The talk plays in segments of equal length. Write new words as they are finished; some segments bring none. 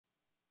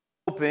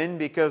open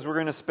because we're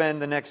going to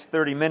spend the next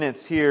 30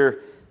 minutes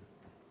here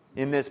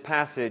in this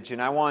passage.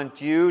 And I want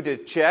you to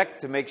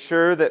check to make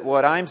sure that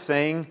what I'm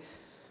saying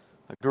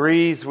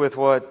agrees with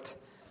what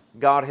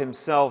God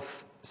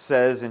Himself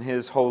says in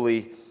His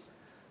holy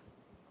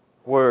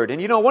Word.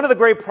 And you know, one of the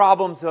great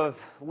problems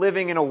of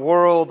living in a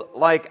world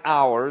like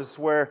ours,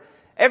 where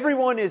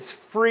everyone is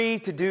free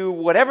to do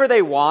whatever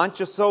they want,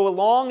 just so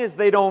long as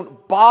they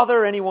don't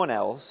bother anyone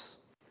else.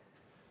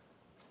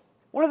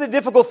 One of the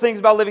difficult things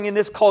about living in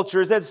this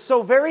culture is that it's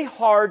so very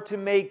hard to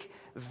make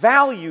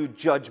value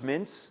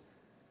judgments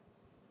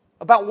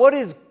about what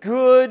is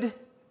good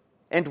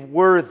and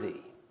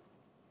worthy.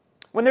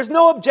 When there's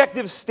no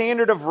objective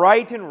standard of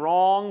right and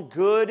wrong,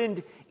 good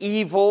and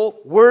evil,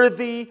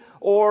 worthy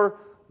or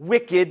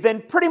wicked,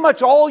 then pretty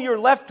much all you're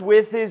left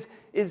with is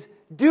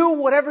do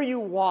whatever you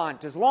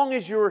want as long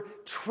as you're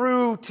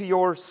true to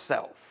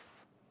yourself.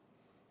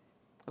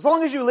 As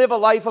long as you live a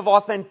life of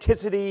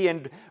authenticity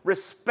and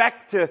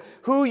respect to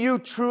who you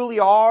truly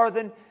are,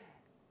 then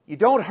you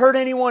don't hurt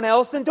anyone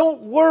else, then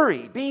don't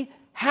worry. Be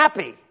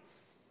happy.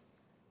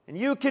 And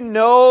you can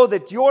know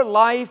that your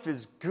life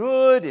is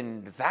good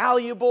and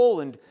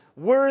valuable and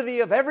worthy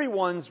of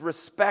everyone's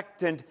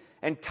respect and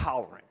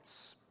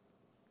tolerance.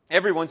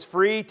 Everyone's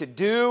free to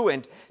do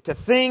and to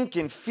think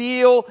and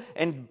feel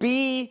and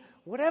be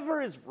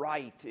whatever is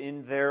right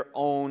in their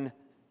own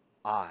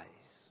eyes.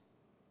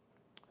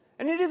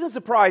 And it isn't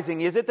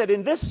surprising, is it, that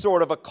in this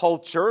sort of a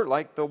culture,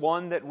 like the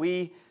one that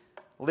we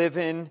live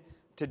in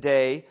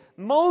today,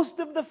 most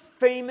of the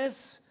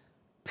famous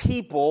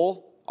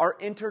people are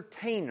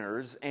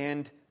entertainers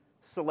and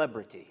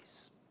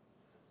celebrities.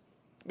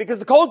 Because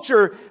the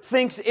culture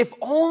thinks if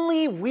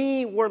only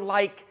we were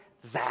like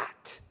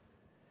that,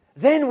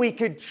 then we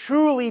could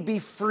truly be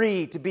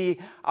free to be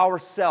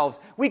ourselves.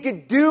 We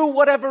could do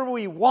whatever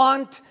we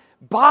want,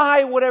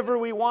 buy whatever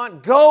we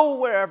want, go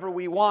wherever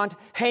we want,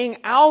 hang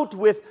out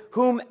with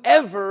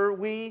whomever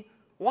we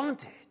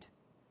wanted.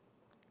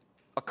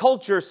 A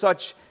culture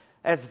such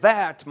as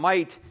that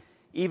might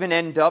even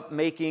end up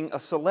making a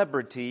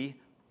celebrity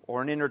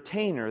or an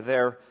entertainer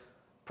their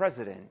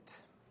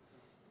president.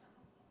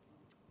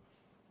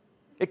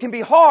 It can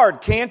be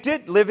hard, can't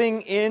it,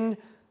 living in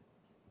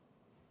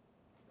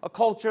a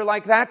culture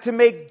like that, to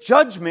make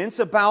judgments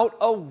about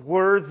a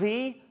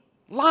worthy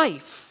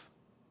life.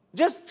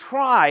 Just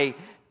try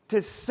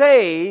to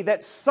say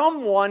that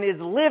someone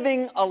is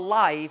living a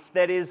life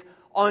that is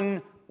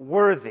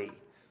unworthy.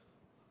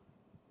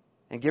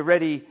 And get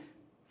ready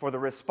for the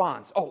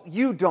response. Oh,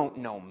 you don't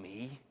know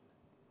me.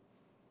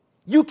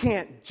 You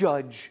can't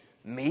judge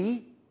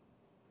me.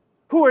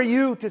 Who are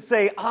you to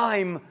say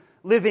I'm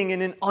living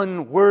in an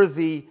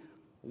unworthy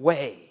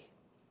way?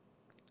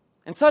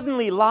 And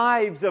suddenly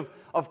lives of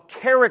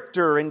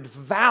character and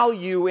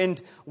value and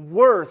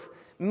worth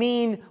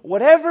mean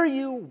whatever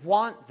you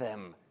want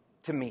them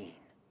to mean.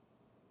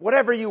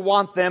 Whatever you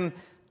want them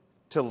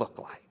to look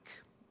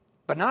like.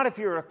 But not if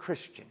you're a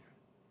Christian.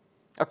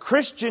 A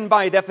Christian,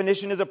 by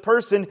definition, is a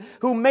person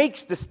who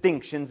makes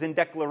distinctions and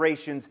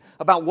declarations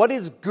about what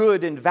is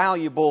good and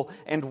valuable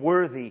and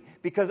worthy,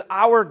 because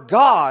our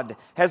God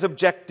has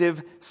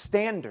objective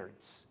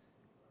standards.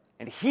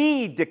 And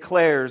He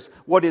declares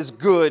what is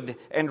good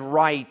and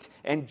right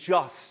and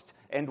just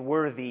and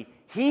worthy.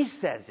 He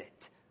says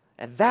it.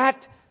 And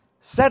that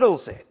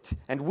settles it.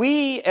 And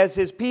we, as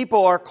His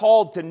people, are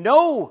called to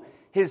know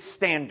His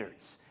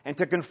standards and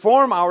to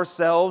conform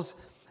ourselves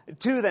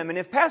to them. And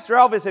if Pastor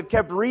Elvis had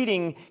kept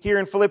reading here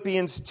in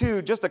Philippians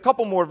 2, just a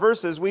couple more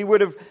verses, we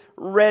would have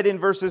read in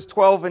verses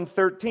 12 and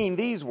 13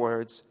 these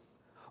words: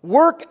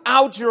 "Work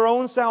out your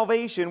own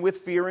salvation with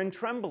fear and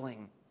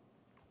trembling,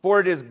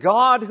 for it is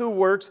God who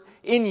works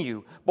in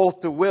you, both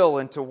to will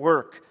and to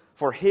work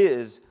for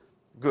His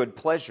good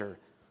pleasure."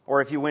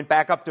 Or if you went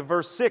back up to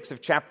verse 6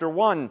 of chapter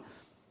 1,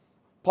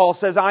 Paul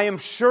says, "I am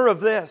sure of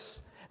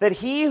this, that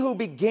He who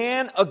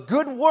began a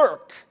good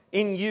work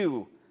in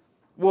you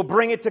will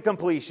bring it to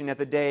completion at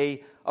the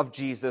day of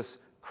Jesus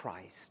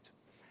Christ."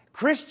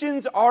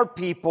 Christians are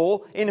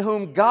people in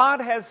whom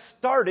God has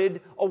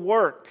started a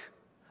work.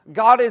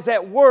 God is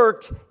at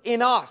work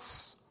in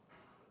us.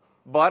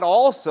 But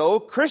also,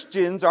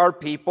 Christians are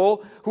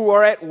people who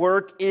are at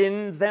work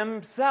in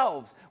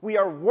themselves. We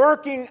are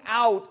working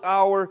out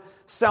our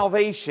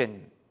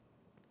salvation.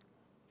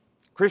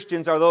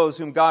 Christians are those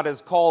whom God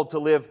has called to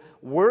live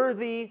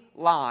worthy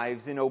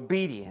lives in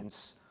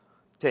obedience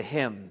to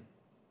Him.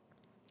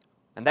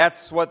 And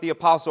that's what the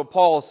Apostle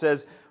Paul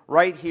says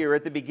right here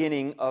at the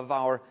beginning of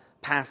our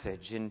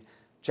passage. In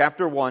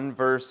chapter 1,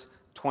 verse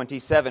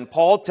 27,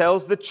 Paul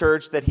tells the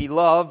church that he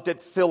loved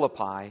at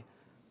Philippi,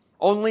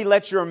 "Only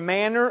let your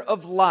manner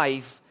of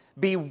life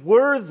be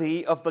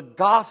worthy of the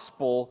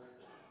gospel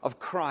of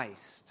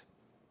Christ."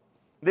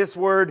 This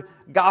word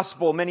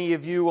gospel, many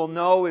of you will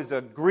know, is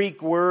a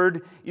Greek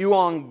word,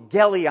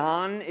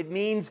 euangelion. It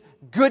means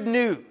good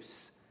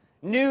news.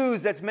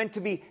 News that's meant to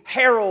be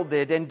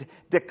heralded and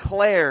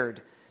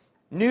declared.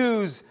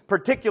 News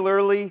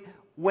particularly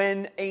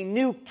when a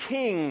new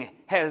king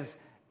has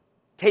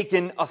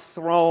taken a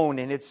throne,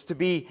 and it's to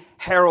be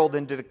heralded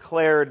and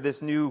declared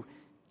this new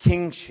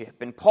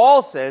kingship. And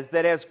Paul says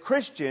that as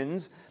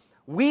Christians,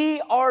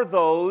 we are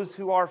those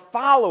who are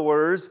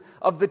followers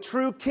of the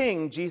true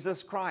King,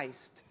 Jesus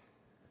Christ.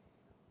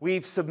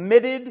 We've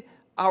submitted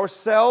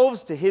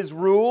ourselves to His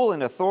rule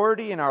and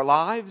authority in our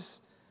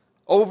lives.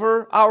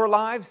 Over our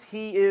lives,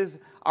 He is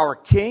our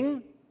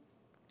King.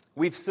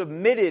 We've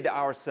submitted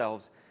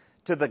ourselves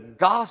to the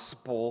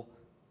gospel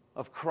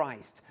of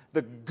Christ,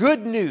 the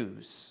good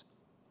news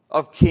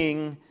of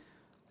King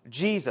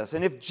Jesus.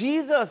 And if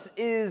Jesus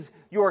is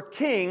your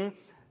King,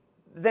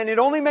 then it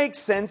only makes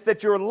sense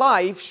that your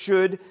life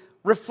should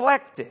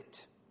reflect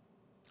it.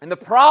 And the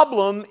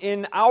problem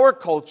in our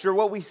culture,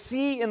 what we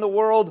see in the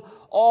world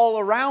all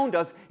around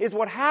us, is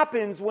what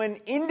happens when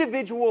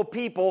individual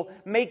people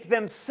make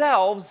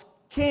themselves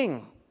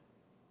king.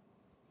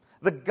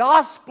 The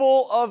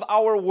gospel of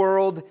our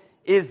world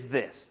is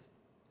this: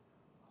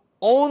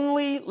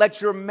 only let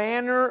your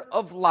manner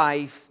of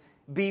life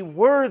be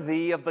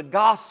worthy of the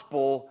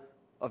gospel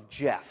of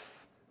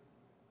Jeff.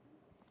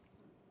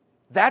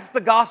 That's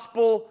the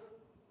gospel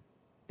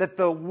that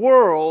the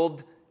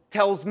world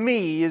tells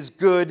me is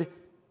good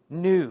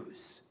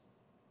news.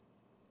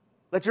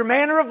 Let your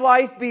manner of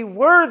life be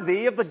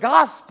worthy of the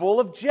gospel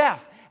of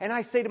Jeff. And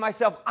I say to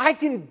myself, I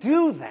can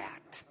do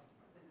that.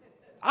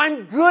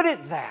 I'm good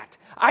at that.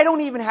 I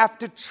don't even have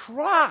to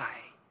try.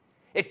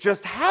 It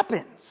just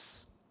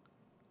happens.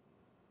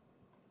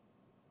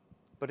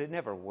 But it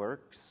never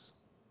works.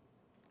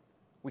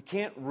 We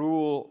can't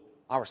rule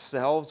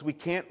ourselves. We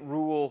can't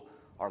rule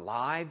our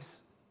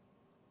lives.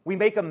 We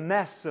make a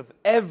mess of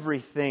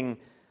everything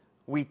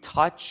we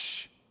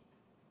touch.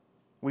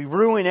 We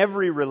ruin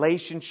every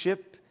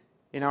relationship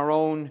in our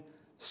own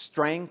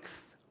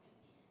strength.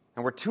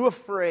 And we're too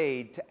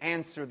afraid to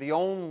answer the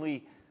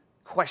only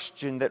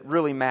question that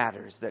really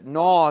matters, that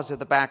gnaws at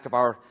the back of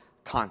our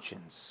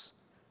conscience.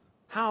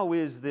 How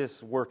is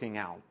this working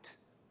out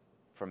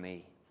for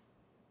me?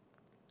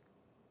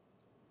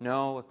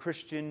 No, a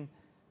Christian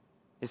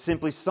is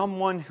simply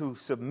someone who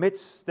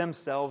submits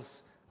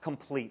themselves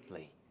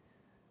completely,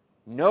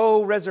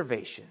 no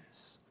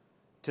reservations,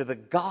 to the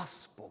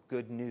gospel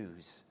good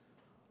news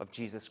of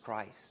Jesus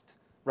Christ.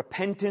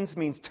 Repentance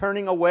means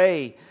turning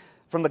away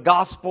from the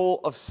gospel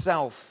of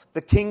self,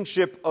 the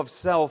kingship of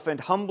self, and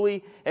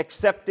humbly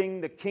accepting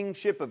the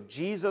kingship of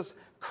Jesus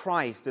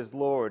Christ as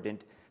Lord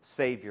and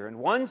Savior. And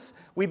once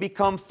we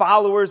become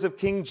followers of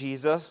King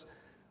Jesus,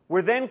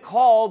 we're then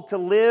called to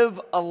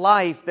live a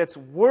life that's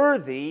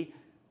worthy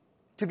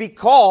to be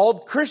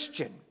called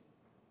Christian.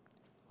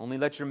 Only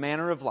let your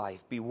manner of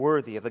life be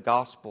worthy of the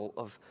gospel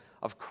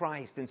of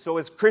Christ. And so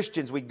as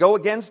Christians, we go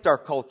against our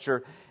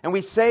culture and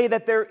we say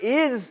that there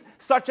is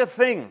such a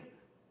thing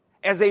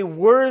as a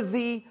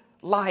worthy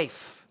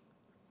life.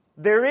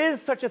 There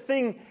is such a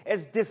thing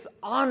as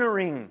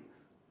dishonoring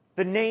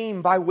the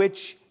name by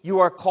which you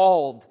are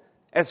called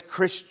as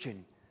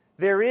Christian.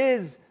 There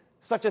is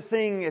such a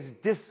thing as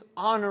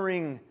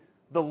dishonoring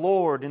the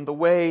Lord in the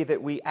way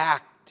that we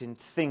act and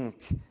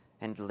think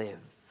and live.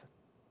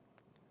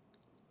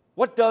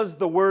 What does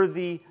the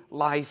worthy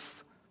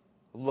life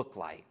look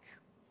like?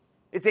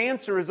 Its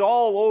answer is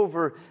all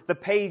over the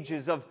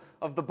pages of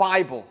the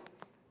Bible.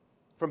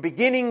 From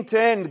beginning to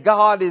end,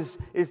 God is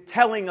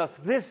telling us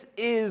this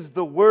is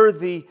the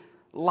worthy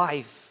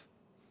life.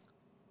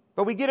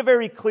 But we get a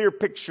very clear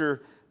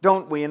picture,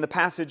 don't we, in the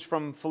passage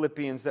from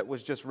Philippians that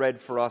was just read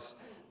for us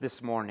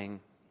this morning.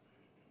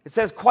 It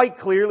says quite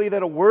clearly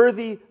that a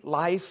worthy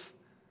life,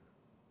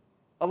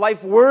 a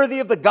life worthy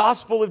of the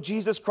gospel of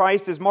Jesus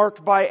Christ, is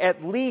marked by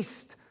at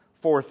least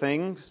 4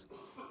 things: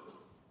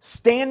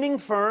 standing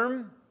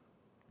firm,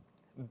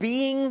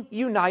 being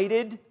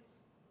united,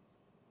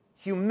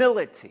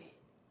 humility,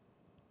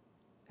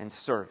 and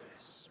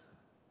service.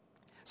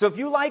 So if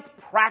you like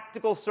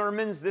practical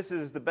sermons, this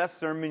is the best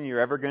sermon you're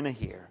ever going to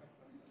hear.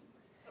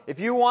 If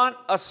you want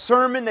a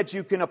sermon that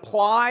you can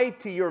apply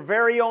to your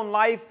very own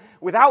life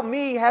without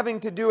me having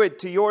to do it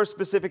to your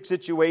specific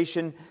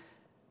situation,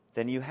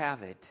 then you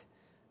have it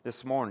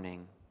this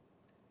morning.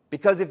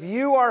 Because if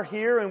you are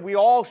here, and we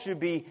all should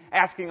be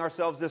asking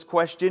ourselves this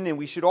question, and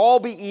we should all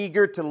be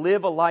eager to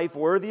live a life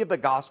worthy of the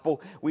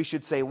gospel, we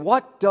should say,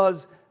 what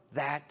does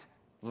that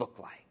look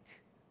like?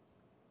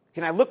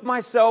 Can I look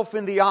myself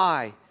in the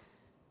eye,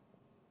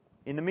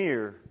 in the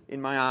mirror,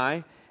 in my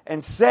eye,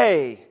 and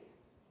say,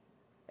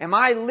 am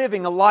I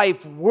living a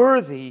life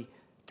worthy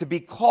to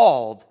be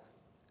called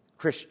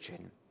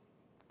Christian?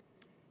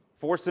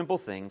 4 simple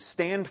things: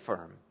 stand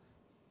firm,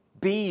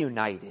 be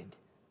united,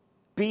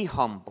 be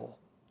humble,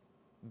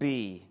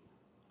 be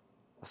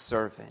a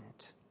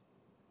servant.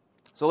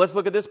 So let's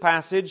look at this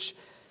passage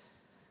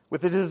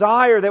with the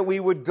desire that we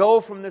would go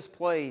from this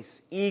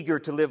place eager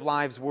to live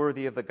lives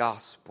worthy of the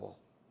gospel.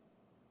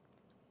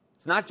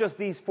 It's not just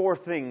these 4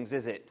 things,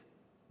 is it?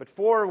 But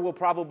 4 will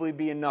probably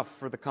be enough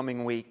for the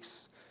coming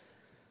weeks.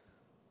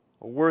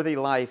 A worthy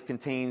life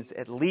contains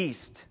at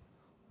least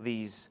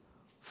these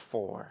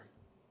 4.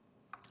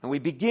 And we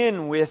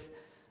begin with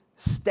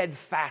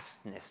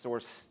steadfastness, or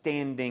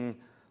standing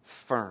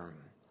firm,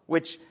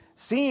 which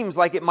seems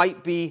like it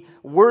might be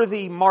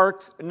worthy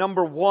mark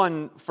number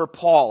 1 for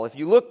Paul. If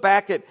you look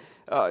back at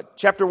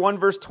chapter 1,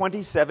 verse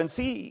 27,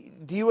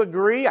 do you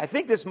agree? I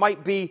think this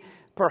might be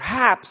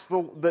perhaps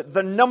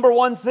the number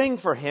 1 thing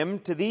for him,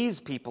 to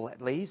these people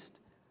at least.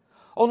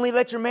 Only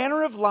let your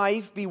manner of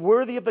life be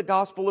worthy of the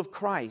gospel of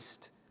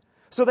Christ,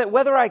 so that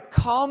whether I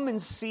come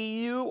and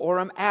see you or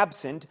am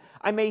absent,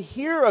 I may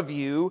hear of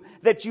you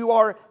that you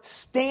are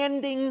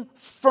standing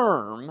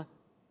firm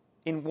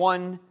in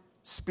one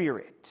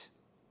spirit.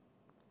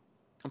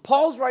 And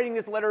Paul's writing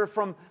this letter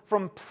from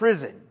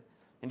prison.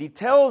 And he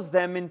tells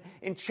them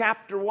in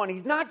chapter 1,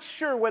 he's not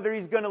sure whether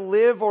he's going to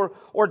live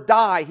or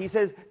die. He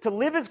says, to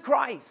live is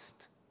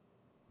Christ.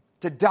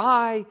 To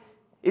die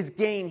is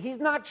gain. He's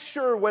not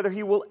sure whether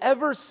he will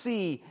ever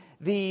see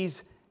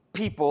these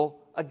people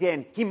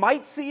again. He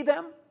might see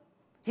them.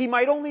 He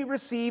might only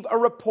receive a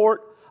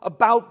report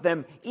about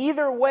them.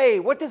 Either way,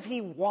 what does he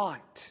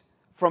want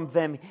from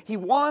them? He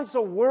wants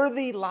a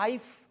worthy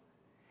life.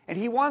 And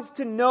he wants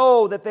to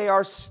know that they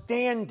are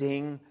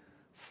standing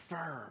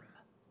firm.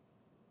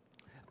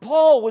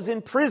 Paul was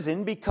in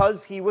prison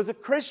because he was a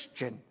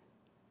Christian.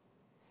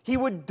 He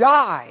would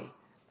die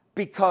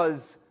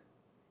because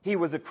he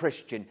was a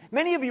Christian.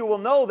 Many of you will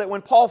know that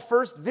when Paul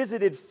first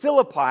visited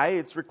Philippi,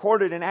 it's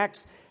recorded in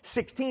Acts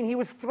 16, he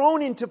was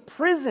thrown into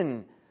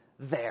prison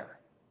there.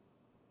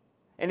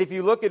 And if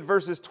you look at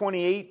verses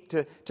 28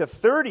 to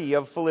 30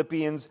 of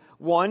Philippians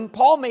 1,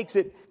 Paul makes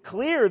it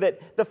clear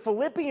that the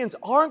Philippians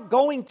aren't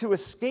going to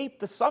escape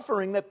the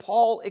suffering that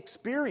Paul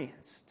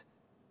experienced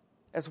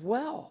as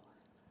well.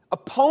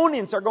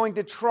 Opponents are going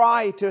to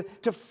try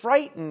to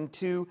frighten,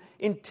 to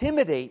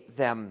intimidate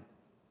them.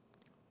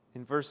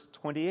 In verse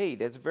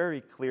 28, it's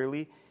very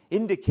clearly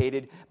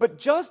indicated. But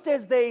just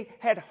as they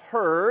had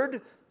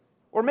heard,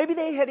 or maybe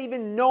they had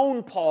even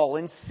known Paul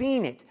and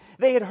seen it,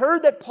 they had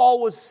heard that Paul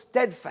was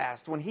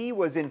steadfast when he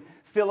was in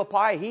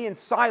Philippi, he and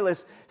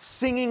Silas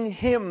singing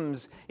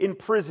hymns in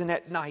prison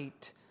at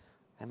night,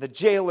 and the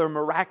jailer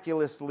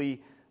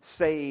miraculously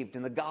saved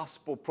and the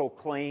gospel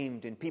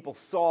proclaimed, and people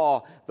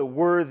saw the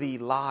worthy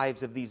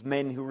lives of these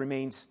men who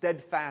remained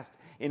steadfast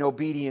in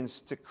obedience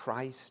to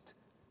Christ.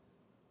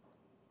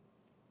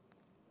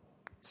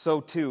 So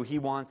too, he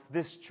wants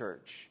this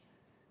church,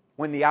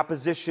 when the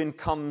opposition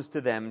comes to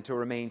them, to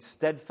remain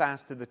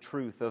steadfast to the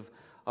truth of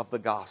the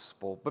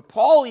gospel. But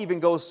Paul even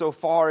goes so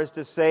far as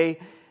to say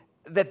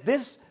that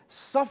this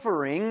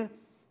suffering,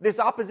 this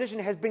opposition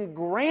has been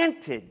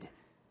granted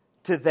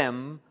to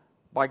them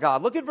by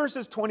God. Look at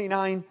verses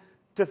 29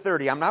 to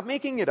 30. I'm not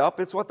making it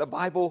up. It's what the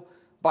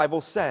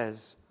Bible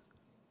says.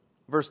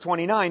 Verse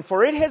 29,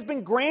 for it has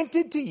been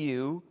granted to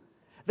you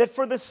that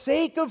for the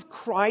sake of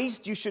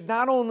Christ you should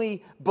not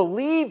only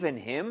believe in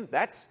Him,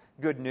 that's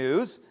good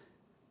news,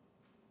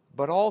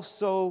 but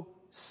also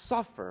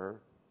suffer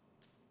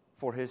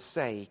for His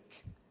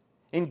sake.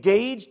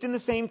 Engaged in the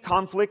same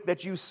conflict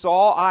that you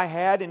saw I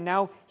had and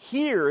now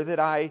hear that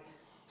I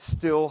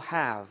still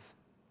have.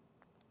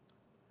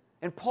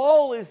 And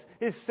Paul is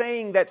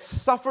saying that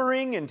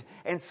suffering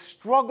and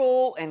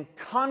struggle and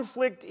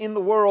conflict in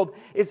the world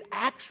is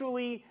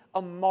actually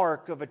a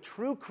mark of a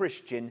true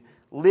Christian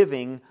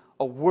living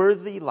a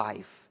worthy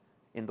life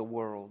in the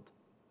world.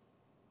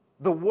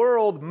 The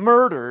world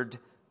murdered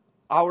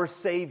our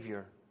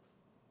Savior.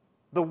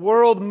 The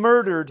world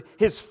murdered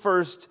His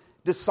first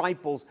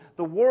disciples.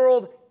 The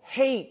world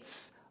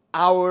hates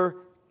our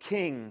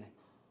King.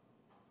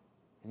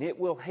 And it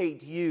will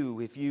hate you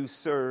if you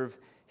serve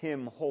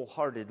Him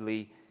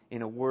wholeheartedly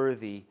in a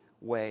worthy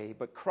way.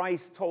 But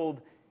Christ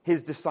told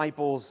His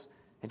disciples,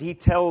 and He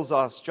tells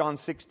us, John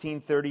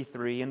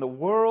 16:33, in the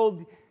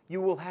world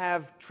you will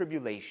have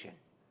tribulation,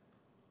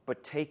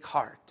 but take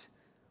heart,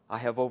 I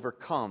have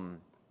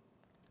overcome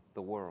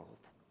the world.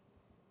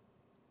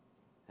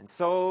 And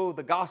so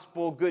the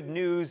gospel good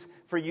news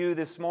for you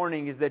this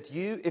morning is that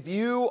if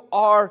you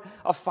are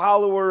a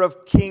follower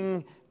of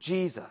King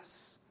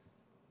Jesus,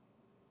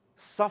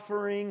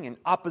 suffering and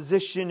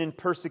opposition and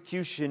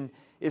persecution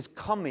is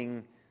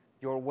coming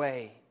your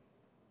way.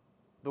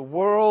 The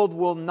world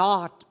will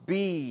not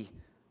be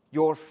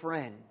your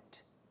friend.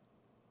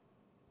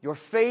 Your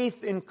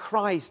faith in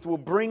Christ will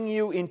bring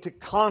you into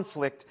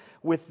conflict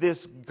with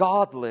this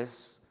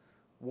godless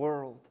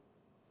world.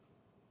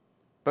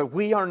 But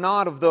we are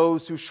not of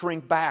those who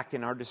shrink back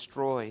and are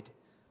destroyed,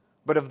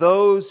 but of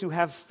those who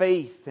have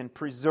faith and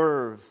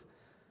preserve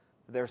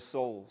their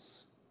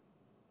souls.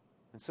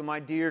 And so, my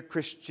dear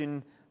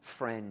Christian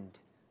friend,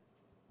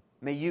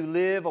 may you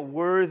live a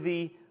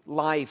worthy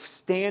life,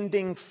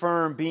 standing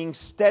firm, being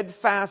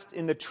steadfast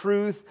in the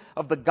truth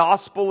of the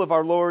gospel of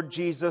our Lord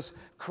Jesus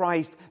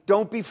Christ.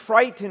 Don't be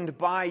frightened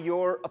by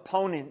your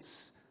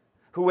opponents,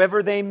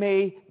 whoever they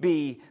may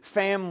be,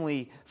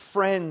 family,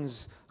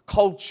 friends,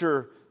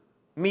 culture,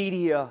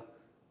 media.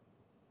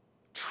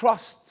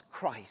 Trust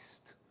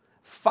Christ,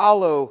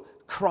 follow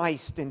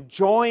Christ, and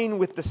join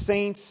with the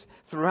saints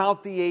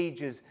throughout the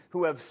ages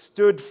who have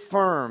stood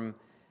firm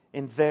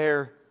in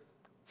their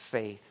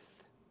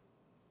faith.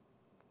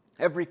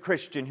 Every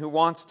Christian who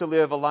wants to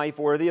live a life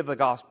worthy of the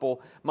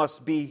gospel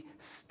must be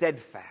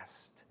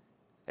steadfast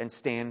and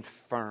stand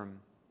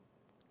firm.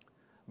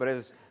 But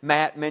as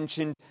Matt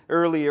mentioned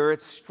earlier,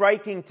 it's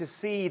striking to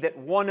see that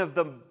one of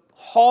the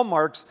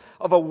hallmarks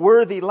of a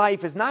worthy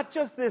life is not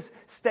just this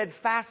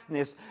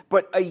steadfastness,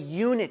 but a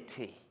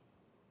unity.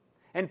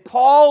 And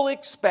Paul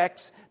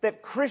expects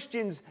that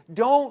Christians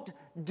don't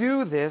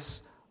do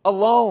this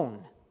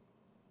alone.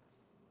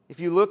 If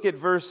you look at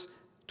verse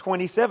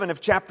 27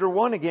 of chapter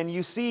 1 again,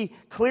 you see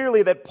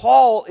clearly that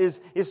Paul is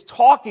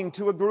talking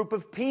to a group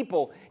of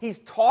people. He's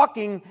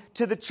talking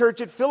to the church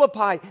at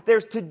Philippi.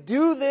 There's to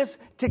do this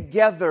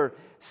together.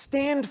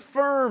 Stand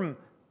firm,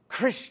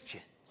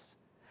 Christians.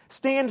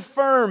 Stand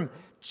firm,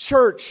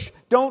 church.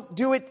 Don't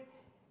do it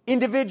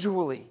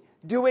individually.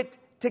 Do it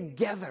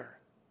together.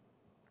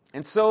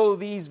 And so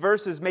these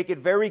verses make it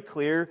very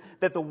clear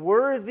that the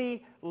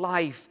worthy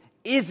life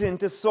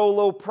isn't a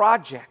solo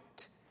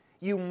project.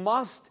 You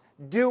must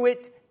do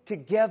it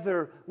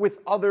together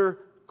with other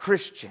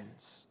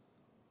Christians.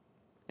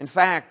 In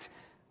fact,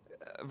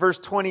 verse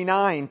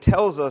 29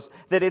 tells us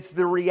that it's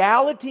the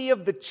reality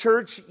of the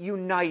church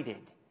united,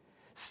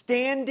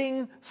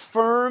 standing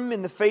firm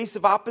in the face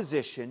of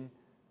opposition,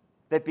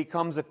 that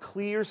becomes a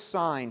clear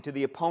sign to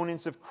the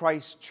opponents of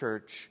Christ's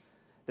church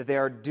that they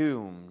are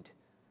doomed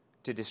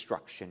to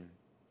destruction.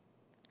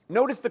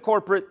 Notice the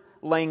corporate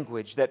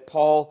language that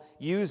Paul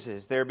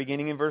uses there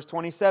beginning in verse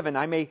 27.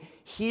 I may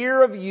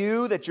hear of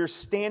you that you're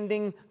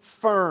standing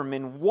firm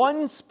in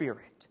one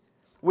spirit,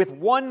 with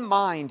one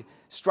mind,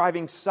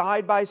 striving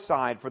side by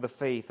side for the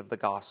faith of the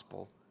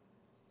gospel.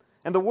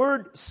 And the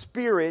word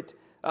spirit,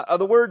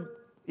 the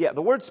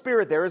word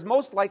spirit there is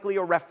most likely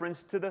a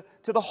reference to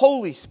the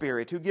Holy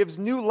Spirit who gives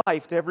new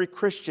life to every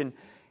Christian.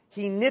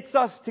 He knits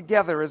us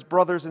together as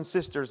brothers and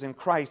sisters in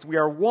Christ. We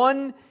are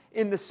one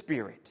in the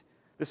Spirit.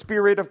 The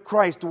Spirit of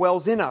Christ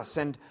dwells in us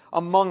and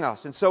among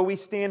us. And so we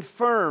stand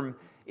firm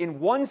in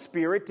one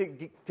spirit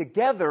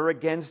together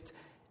against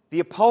the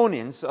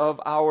opponents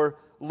of our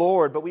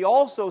Lord. But we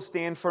also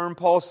stand firm,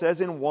 Paul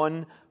says, in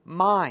one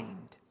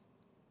mind.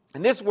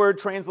 And this word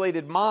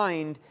translated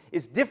mind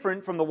is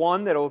different from the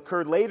one that will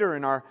occur later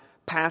in our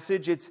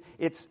passage.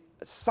 It's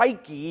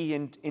psyche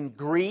in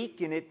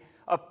Greek, and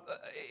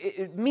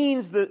it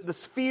means the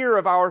sphere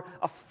of our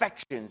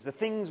affections, the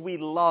things we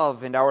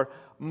love, and our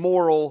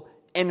moral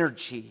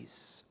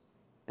energies.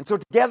 And so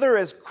together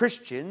as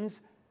Christians,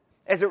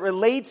 as it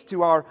relates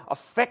to our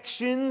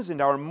affections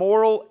and our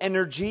moral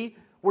energy,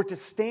 we're to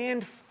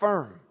stand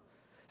firm,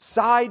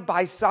 side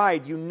by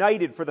side,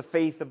 united for the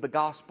faith of the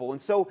gospel. And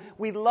so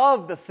we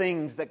love the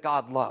things that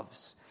God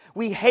loves.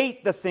 We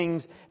hate the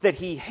things that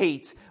He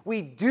hates.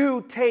 We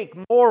do take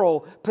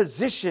moral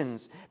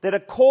positions that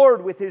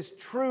accord with His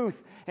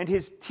truth and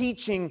His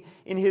teaching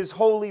in His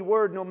holy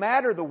word, no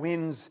matter the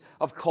winds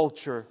of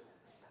culture.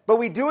 But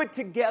we do it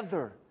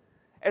together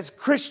as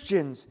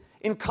Christians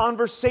in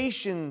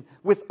conversation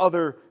with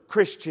other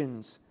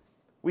Christians.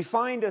 We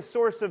find a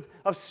source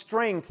of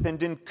strength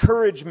and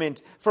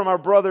encouragement from our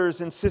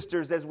brothers and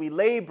sisters as we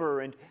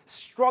labor and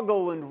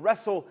struggle and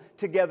wrestle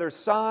together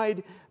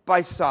side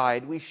by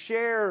side. We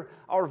share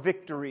our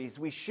victories,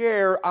 we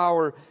share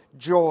our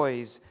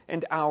joys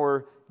and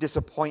our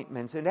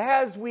disappointments. And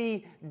as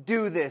we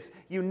do this,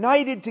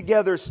 united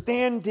together,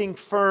 standing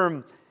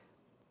firm,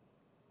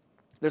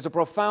 there's a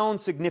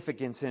profound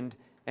significance and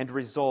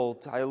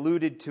result. I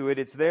alluded to it.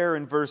 It's there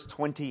in verse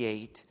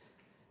 28.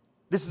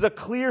 This is a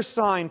clear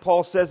sign,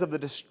 Paul says, of the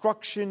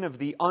destruction of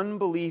the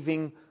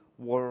unbelieving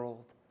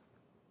world,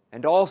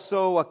 and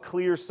also a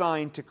clear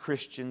sign to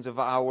Christians of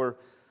our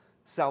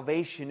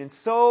salvation. And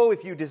so,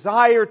 if you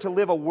desire to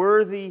live a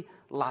worthy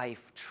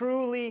life,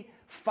 truly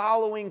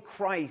following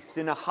Christ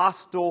in a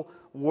hostile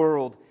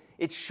world,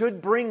 it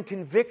should bring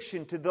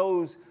conviction to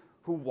those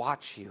who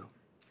watch you.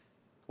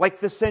 Like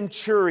the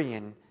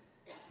centurion,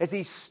 as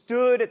he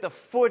stood at the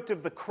foot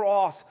of the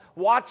cross,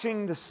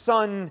 watching the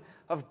Son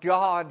of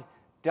God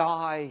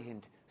die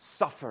and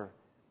suffer,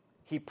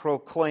 he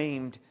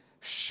proclaimed,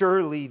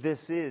 "Surely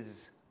this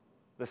is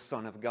the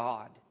Son of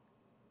God."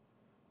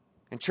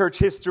 And church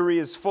history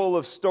is full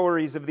of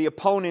stories of the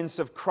opponents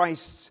of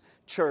Christ's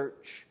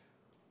church,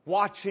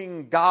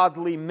 watching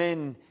godly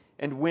men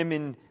and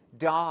women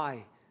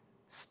die,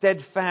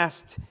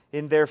 steadfast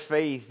in their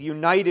faith,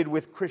 united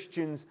with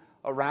Christians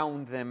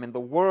around them. And the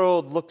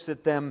world looks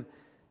at them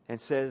and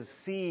says,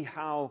 "See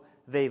how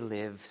they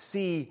live.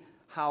 See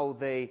how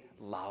they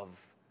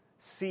love.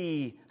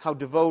 See how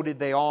devoted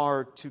they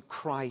are to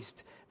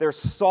Christ. They're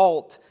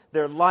salt,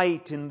 they're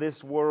light in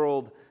this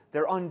world.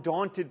 They're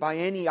undaunted by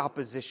any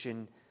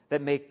opposition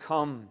that may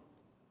come."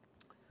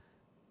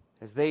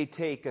 As they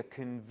take a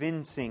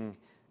convincing,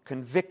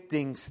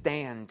 convicting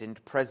stand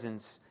and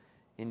presence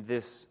in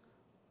this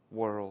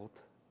world.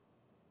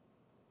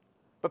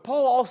 But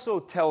Paul also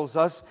tells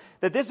us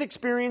that this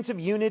experience of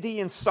unity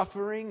and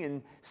suffering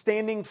and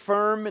standing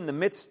firm in the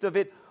midst of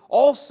it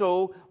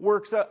also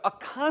works a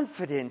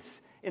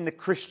confidence in the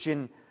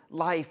Christian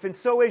life. And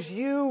so as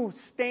you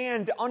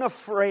stand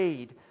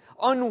unafraid,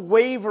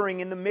 unwavering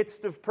in the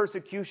midst of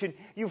persecution,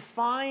 you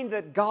find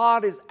that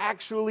God is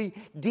actually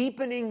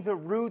deepening the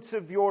roots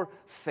of your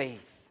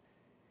faith.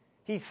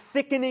 He's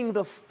thickening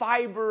the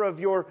fiber of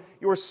your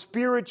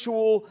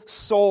spiritual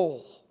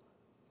soul.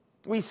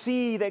 We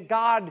see that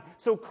God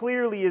so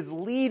clearly is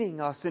leading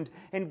us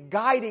and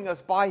guiding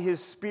us by His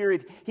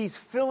Spirit. He's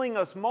filling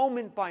us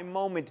moment by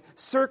moment,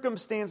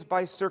 circumstance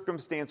by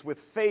circumstance, with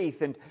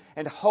faith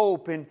and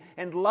hope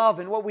and love.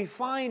 And what we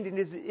find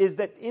is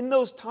that in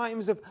those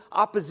times of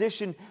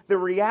opposition, the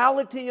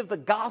reality of the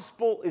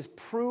gospel is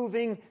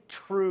proving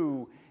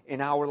true in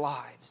our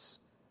lives.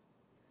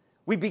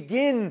 We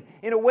begin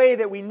in a way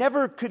that we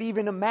never could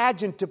even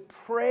imagine to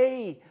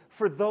pray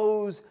for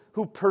those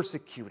who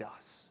persecute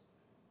us,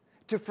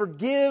 to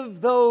forgive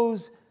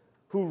those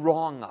who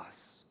wrong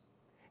us,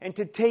 and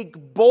to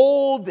take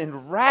bold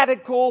and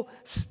radical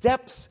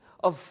steps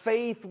of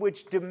faith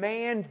which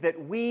demand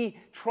that we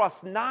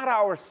trust not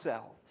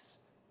ourselves,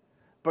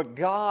 but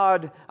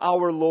God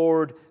our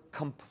Lord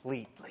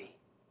completely.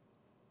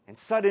 And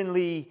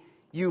suddenly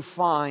you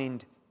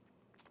find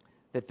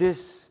that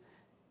this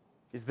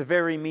is the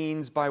very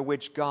means by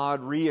which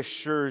God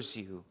reassures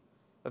you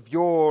of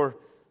your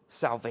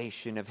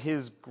salvation, of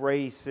His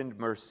grace and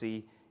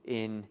mercy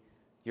in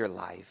your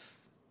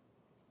life.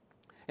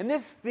 And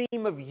this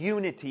theme of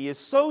unity is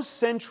so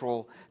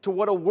central to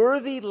what a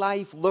worthy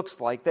life looks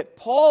like that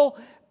Paul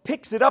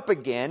picks it up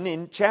again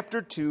in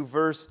chapter 2,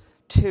 verse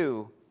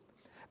 2.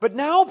 But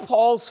now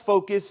Paul's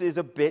focus is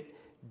a bit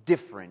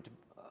different.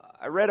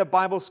 I read a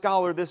Bible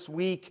scholar this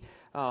week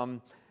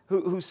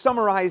who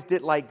summarized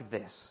it like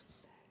this: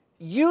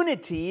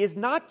 unity is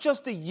not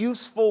just a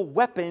useful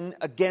weapon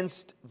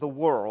against the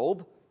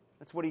world.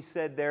 That's what he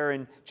said there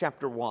in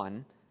chapter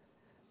 1.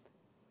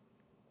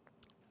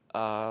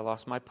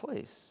 Lost my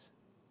place.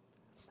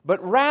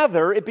 But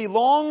rather, it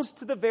belongs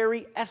to the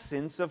very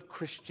essence of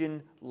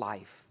Christian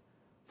life.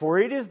 For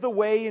it is the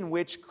way in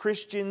which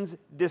Christians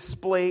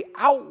display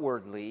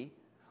outwardly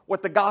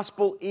what the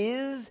gospel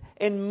is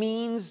and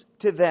means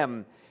to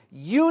them.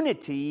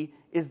 Unity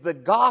is the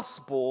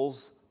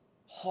gospel's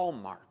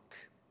hallmark.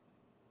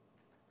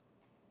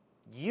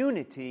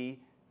 Unity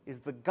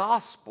is the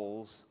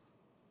gospel's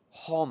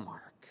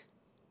hallmark.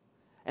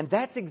 And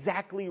that's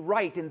exactly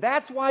right. And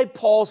that's why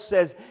Paul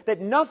says that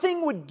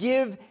nothing would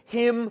give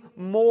him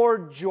more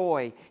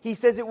joy. He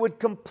says it would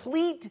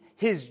complete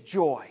his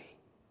joy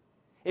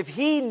if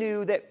he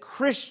knew that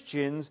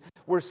Christians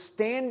were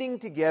standing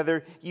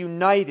together,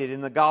 united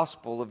in the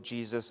gospel of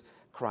Jesus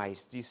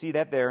Christ. You see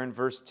that there in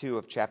verse 2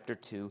 of chapter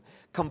 2.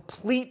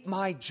 Complete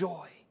my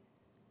joy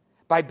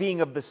by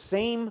being of the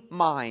same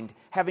mind,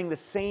 having the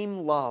same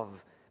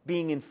love,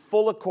 being in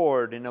full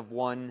accord and of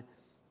one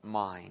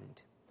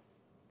mind.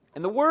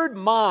 And the word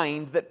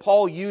mind that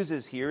Paul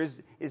uses here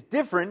is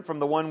different from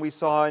the one we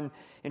saw in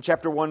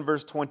chapter 1,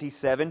 verse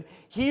 27.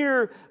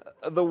 Here,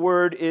 the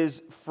word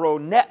is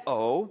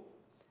phroneo,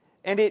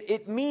 and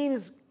it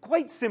means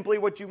quite simply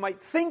what you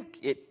might think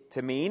it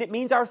to mean. It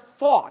means our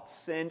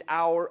thoughts and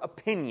our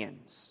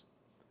opinions.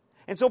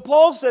 And so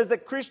Paul says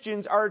that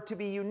Christians are to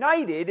be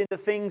united in the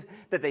things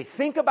that they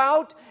think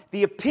about,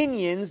 the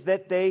opinions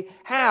that they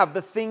have,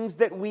 the things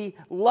that we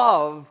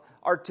love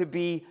are to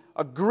be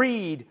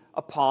agreed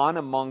upon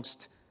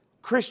amongst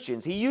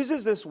Christians. He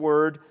uses this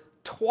word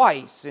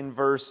twice in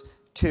verse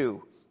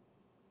 2.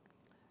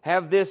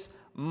 Have this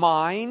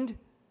mind,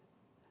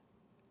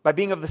 by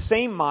being of the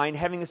same mind,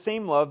 having the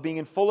same love, being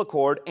in full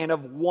accord, and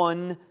of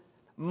one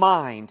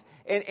mind.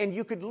 And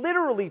you could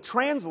literally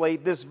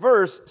translate this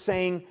verse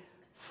saying,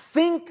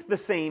 think the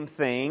same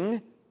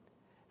thing,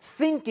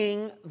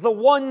 thinking the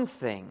one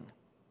thing.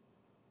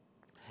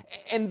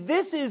 And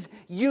this is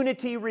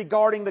unity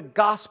regarding the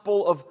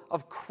gospel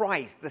of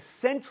Christ, the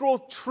central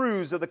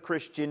truths of the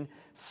Christian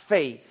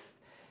faith.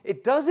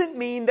 It doesn't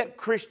mean that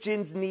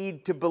Christians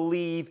need to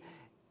believe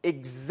the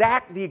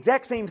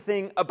exact same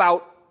thing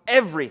about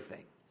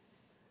everything.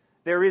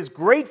 There is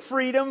great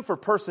freedom for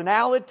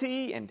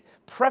personality and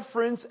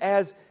preference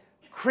as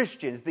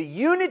Christians. The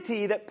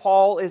unity that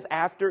Paul is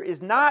after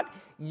is not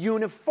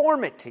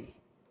uniformity.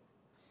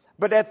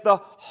 But at the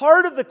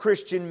heart of the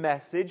Christian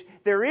message,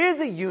 there is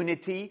a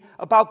unity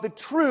about the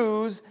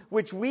truths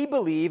which we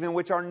believe and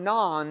which are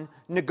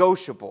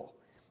non-negotiable.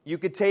 You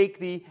could take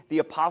the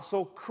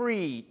Apostles'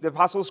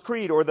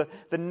 Creed, or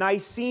the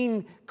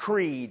Nicene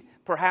Creed,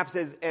 perhaps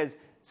as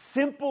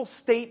simple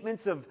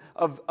statements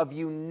of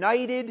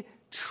united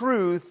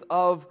truth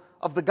of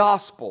the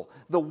gospel,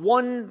 the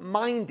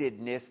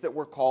one-mindedness that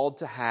we're called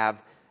to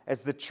have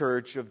as the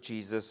Church of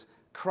Jesus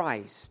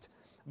Christ.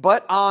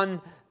 But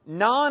on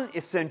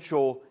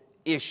non-essential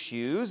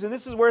issues, and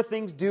this is where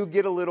things do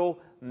get a little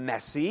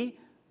messy,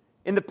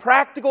 in the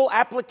practical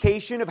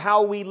application of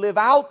how we live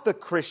out the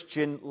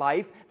Christian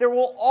life, there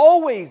will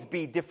always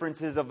be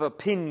differences of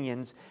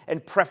opinions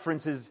and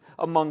preferences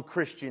among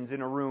Christians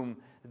in a room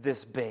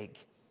this big.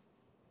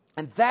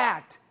 And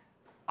that,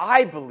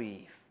 I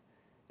believe,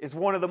 is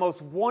one of the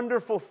most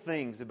wonderful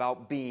things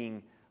about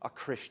being a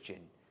Christian.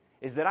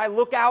 is that I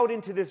look out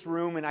into this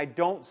room and I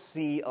don't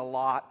see a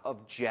lot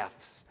of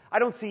Jeffs. I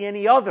don't see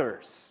any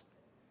others.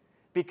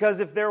 Because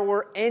if there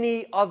were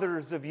any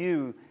others of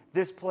you,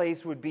 this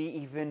place would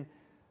be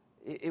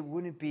it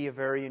wouldn't be a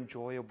very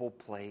enjoyable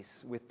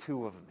place with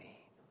two of me.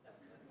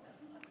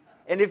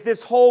 And if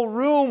this whole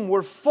room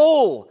were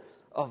full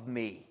of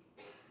me,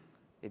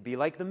 it'd be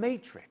like the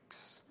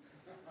Matrix.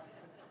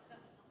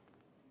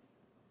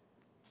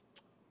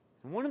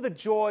 And one of the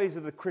joys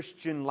of the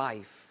Christian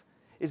life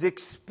is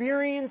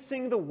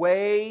experiencing the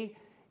way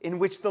in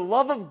which the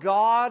love of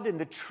God and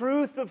the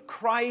truth of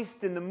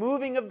Christ and the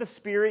moving of the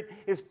Spirit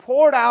is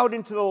poured out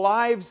into the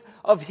lives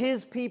of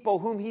His people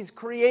whom He's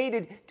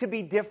created to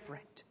be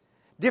different.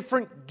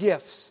 Different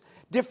gifts,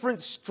 different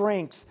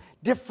strengths,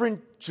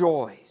 different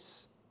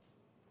joys.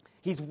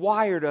 He's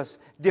wired us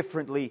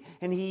differently,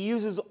 and He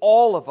uses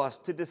all of us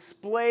to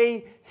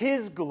display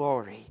His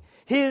glory,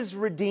 His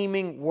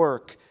redeeming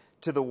work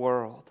to the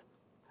world.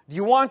 Do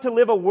you want to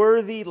live a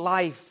worthy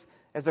life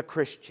as a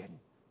Christian?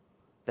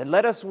 Then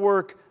let us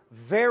work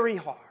very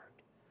hard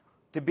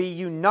to be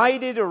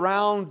united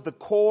around the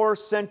core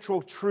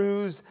central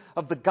truths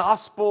of the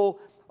gospel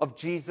of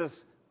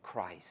Jesus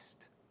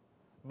Christ.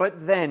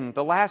 But then,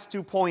 the last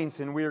 2 points,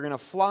 and we're going to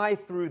fly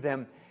through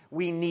them,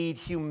 we need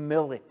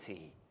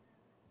humility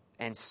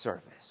and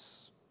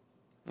service.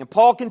 And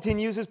Paul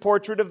continues his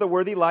portrait of the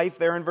worthy life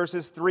there in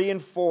verses 3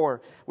 and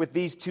 4 with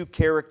these two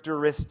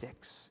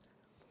characteristics.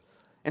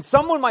 And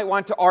someone might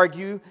want to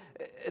argue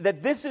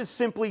that this is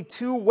simply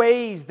two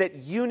ways that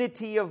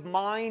unity of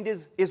mind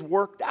is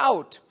worked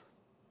out.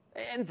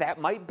 And that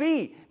might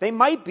be. They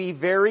might be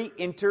very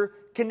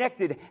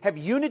interconnected. Have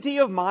unity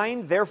of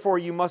mind, therefore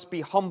you must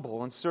be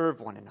humble and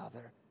serve one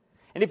another.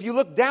 And if you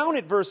look down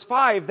at verse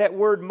 5, that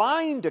word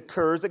mind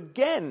occurs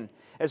again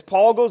as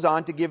Paul goes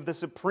on to give the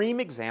supreme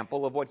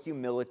example of what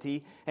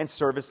humility and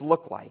service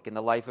look like in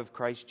the life of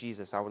Christ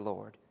Jesus our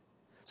Lord.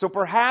 So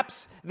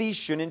perhaps these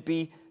shouldn't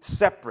be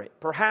separate.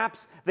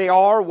 Perhaps they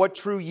are what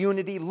true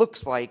unity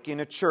looks like in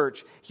a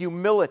church,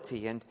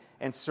 humility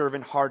and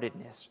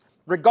servant-heartedness.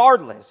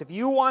 Regardless, if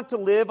you want to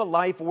live a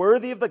life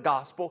worthy of the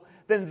gospel,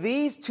 then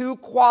these two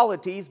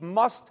qualities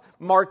must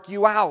mark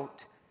you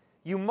out.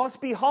 You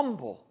must be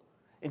humble,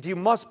 and you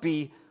must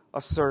be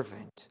a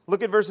servant.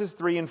 Look at verses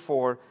 3 and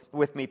 4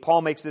 with me.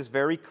 Paul makes this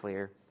very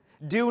clear.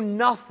 Do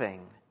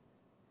nothing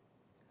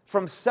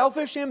from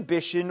selfish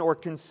ambition or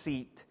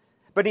conceit,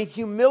 but in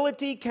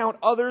humility count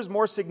others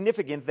more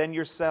significant than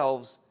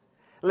yourselves.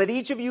 Let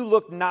each of you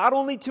look not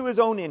only to his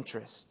own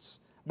interests,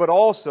 but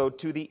also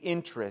to the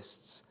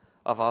interests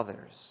of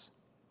others.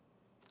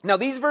 Now,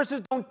 these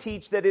verses don't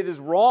teach that it is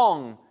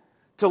wrong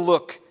to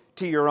look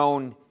to your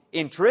own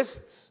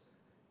interests,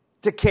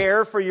 to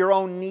care for your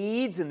own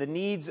needs and the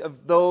needs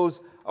of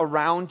those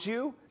around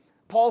you.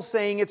 Paul's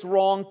saying it's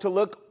wrong to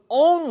look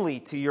only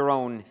to your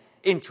own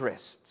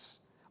interests,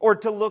 or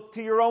to look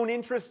to your own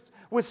interests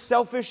with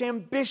selfish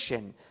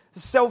ambition,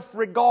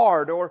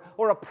 self-regard, or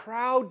a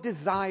proud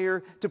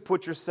desire to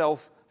put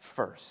yourself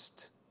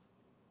first.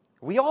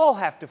 We all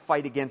have to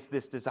fight against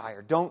this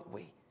desire, don't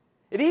we?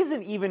 It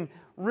isn't even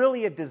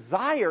really a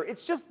desire.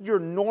 It's just your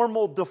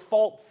normal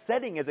default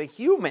setting as a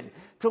human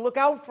to look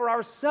out for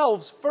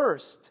ourselves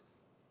first.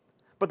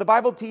 But the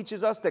Bible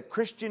teaches us that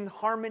Christian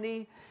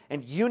harmony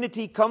and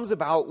unity comes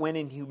about when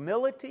in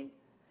humility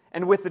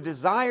and with the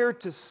desire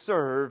to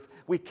serve,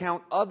 we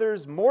count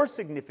others more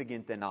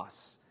significant than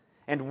us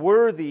and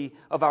worthy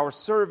of our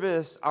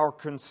service, our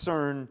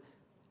concern,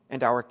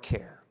 and our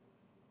care.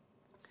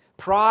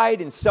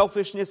 Pride and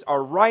selfishness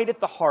are right at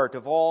the heart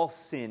of all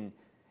sin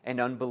and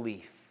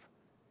unbelief.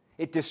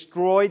 It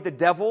destroyed the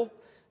devil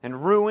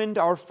and ruined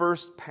our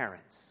first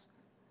parents.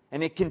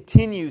 And it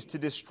continues to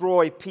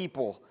destroy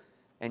people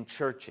and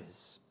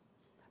churches.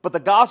 But the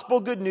gospel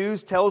good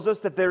news tells us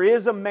that there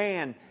is a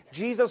man,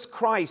 Jesus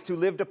Christ, who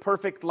lived a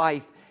perfect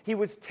life. He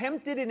was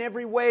tempted in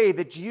every way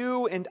that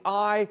you and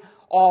I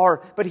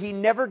are, but He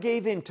never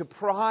gave in to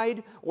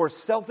pride or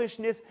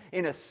selfishness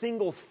in a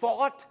single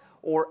thought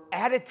or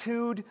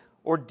attitude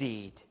or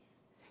deed.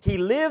 He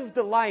lived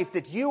the life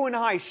that you and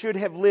I should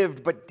have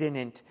lived but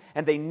didn't,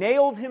 and they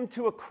nailed Him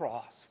to a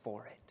cross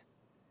for it.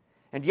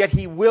 And yet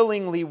He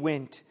willingly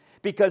went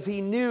because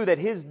He knew that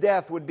His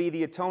death would be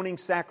the atoning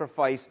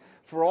sacrifice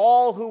for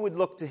all who would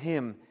look to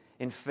Him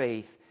in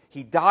faith.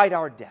 He died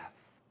our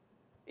death.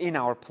 In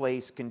our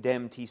place,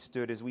 condemned He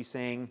stood, as we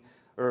sang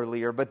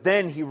earlier. But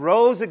then He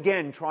rose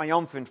again,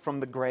 triumphant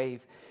from the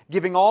grave,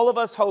 giving all of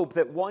us hope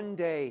that one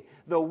day,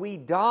 though we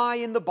die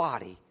in the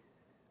body,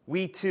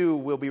 we too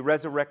will be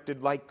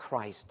resurrected like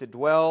Christ to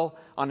dwell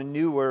on a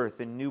new earth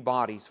in new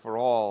bodies for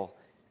all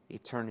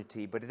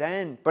eternity. But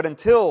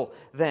until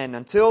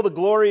the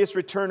glorious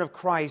return of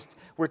Christ,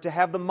 we're to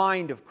have the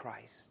mind of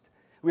Christ.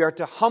 We are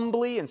to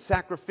humbly and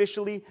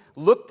sacrificially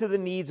look to the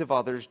needs of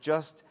others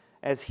just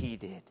as He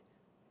did.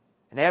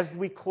 And as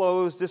we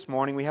close this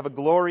morning, we have a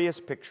glorious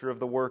picture of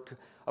the work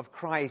of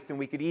Christ, and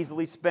we could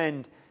easily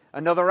spend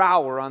another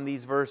hour on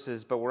these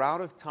verses, but we're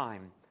out of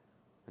time.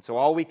 And so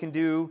all we can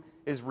do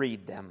is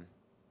read them.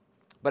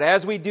 But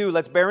as we do,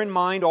 let's bear in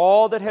mind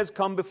all that has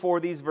come before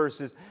these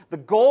verses. The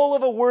goal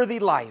of a worthy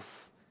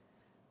life,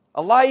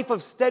 a life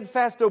of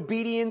steadfast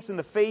obedience in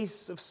the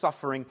face of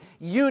suffering,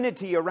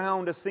 unity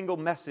around a single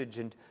message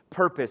and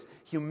purpose,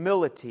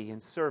 humility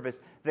and service,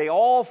 they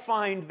all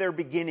find their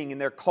beginning and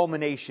their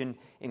culmination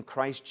in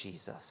Christ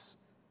Jesus.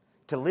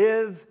 To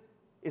live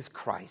is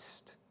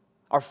Christ.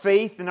 Our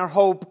faith and our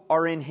hope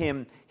are in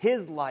Him,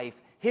 His life,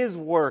 His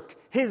work,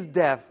 His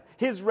death,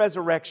 His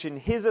resurrection,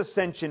 His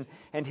ascension,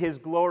 and His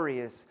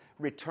glorious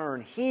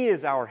return. He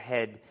is our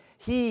head.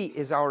 He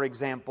is our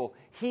example.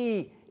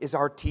 He is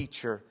our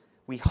teacher.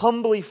 We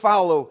humbly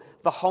follow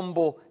the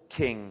humble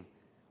King.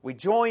 We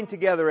join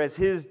together as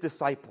His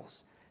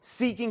disciples,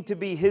 seeking to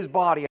be His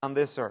body on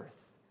this earth.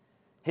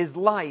 His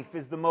life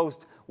is the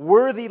most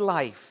worthy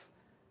life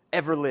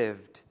ever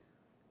lived.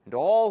 And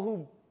all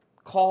who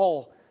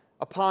call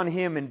upon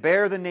Him and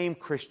bear the name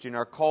Christian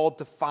are called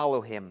to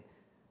follow Him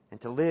and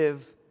to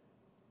live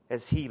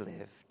as He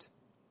lived.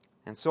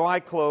 And so I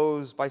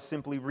close by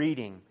simply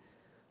reading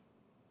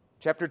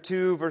chapter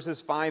 2, verses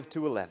 5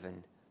 to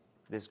 11,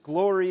 this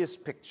glorious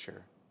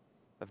picture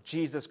of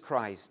Jesus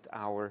Christ,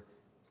 our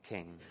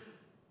King.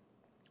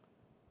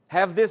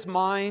 Have this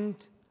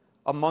mind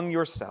among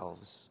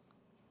yourselves,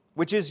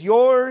 which is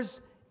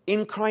yours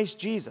in Christ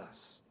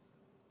Jesus,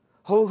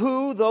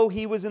 who, though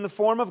He was in the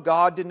form of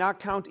God, did not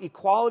count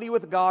equality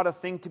with God a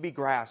thing to be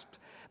grasped,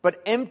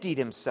 but emptied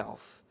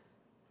Himself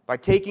by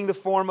taking the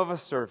form of a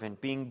servant,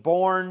 being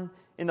born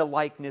in the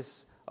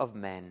likeness of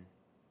men.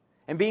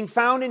 And being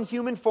found in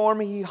human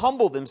form, He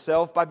humbled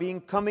Himself by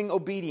becoming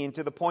obedient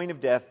to the point of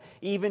death,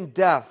 even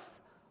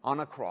death on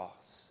a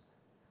cross.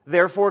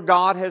 Therefore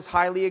God has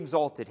highly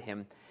exalted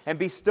Him and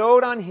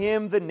bestowed on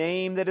Him the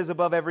name that is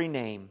above every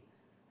name,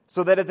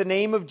 so that at the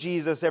name of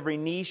Jesus every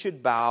knee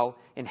should bow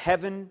in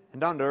heaven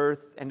and on earth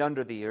and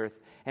under the earth,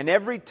 and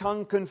every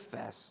tongue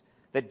confess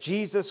that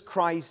Jesus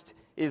Christ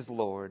is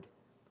Lord,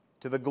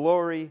 to the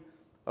glory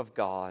of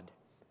God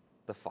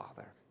the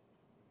Father.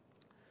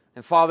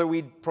 And Father,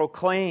 we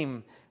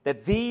proclaim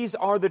that these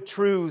are the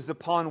truths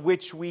upon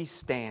which we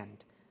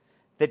stand,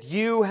 that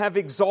You have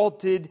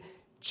exalted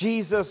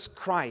Jesus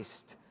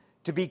Christ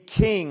to be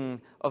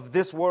King of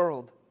this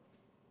world,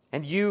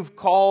 and You've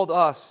called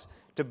us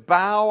to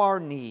bow our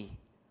knee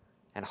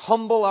and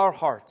humble our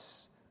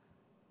hearts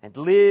and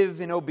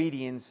live in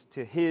obedience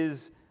to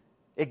His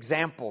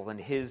example and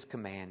His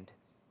command.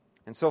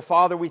 And so,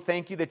 Father, we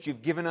thank You that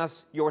You've given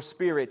us Your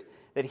Spirit,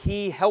 that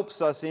He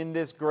helps us in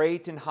this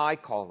great and high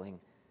calling.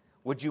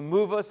 Would You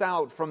move us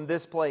out from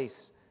this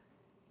place,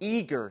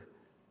 eager,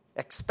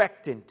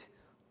 expectant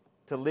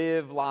to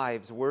live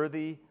lives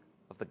worthy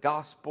of the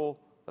gospel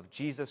of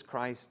Jesus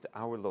Christ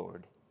our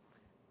Lord.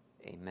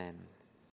 Amen.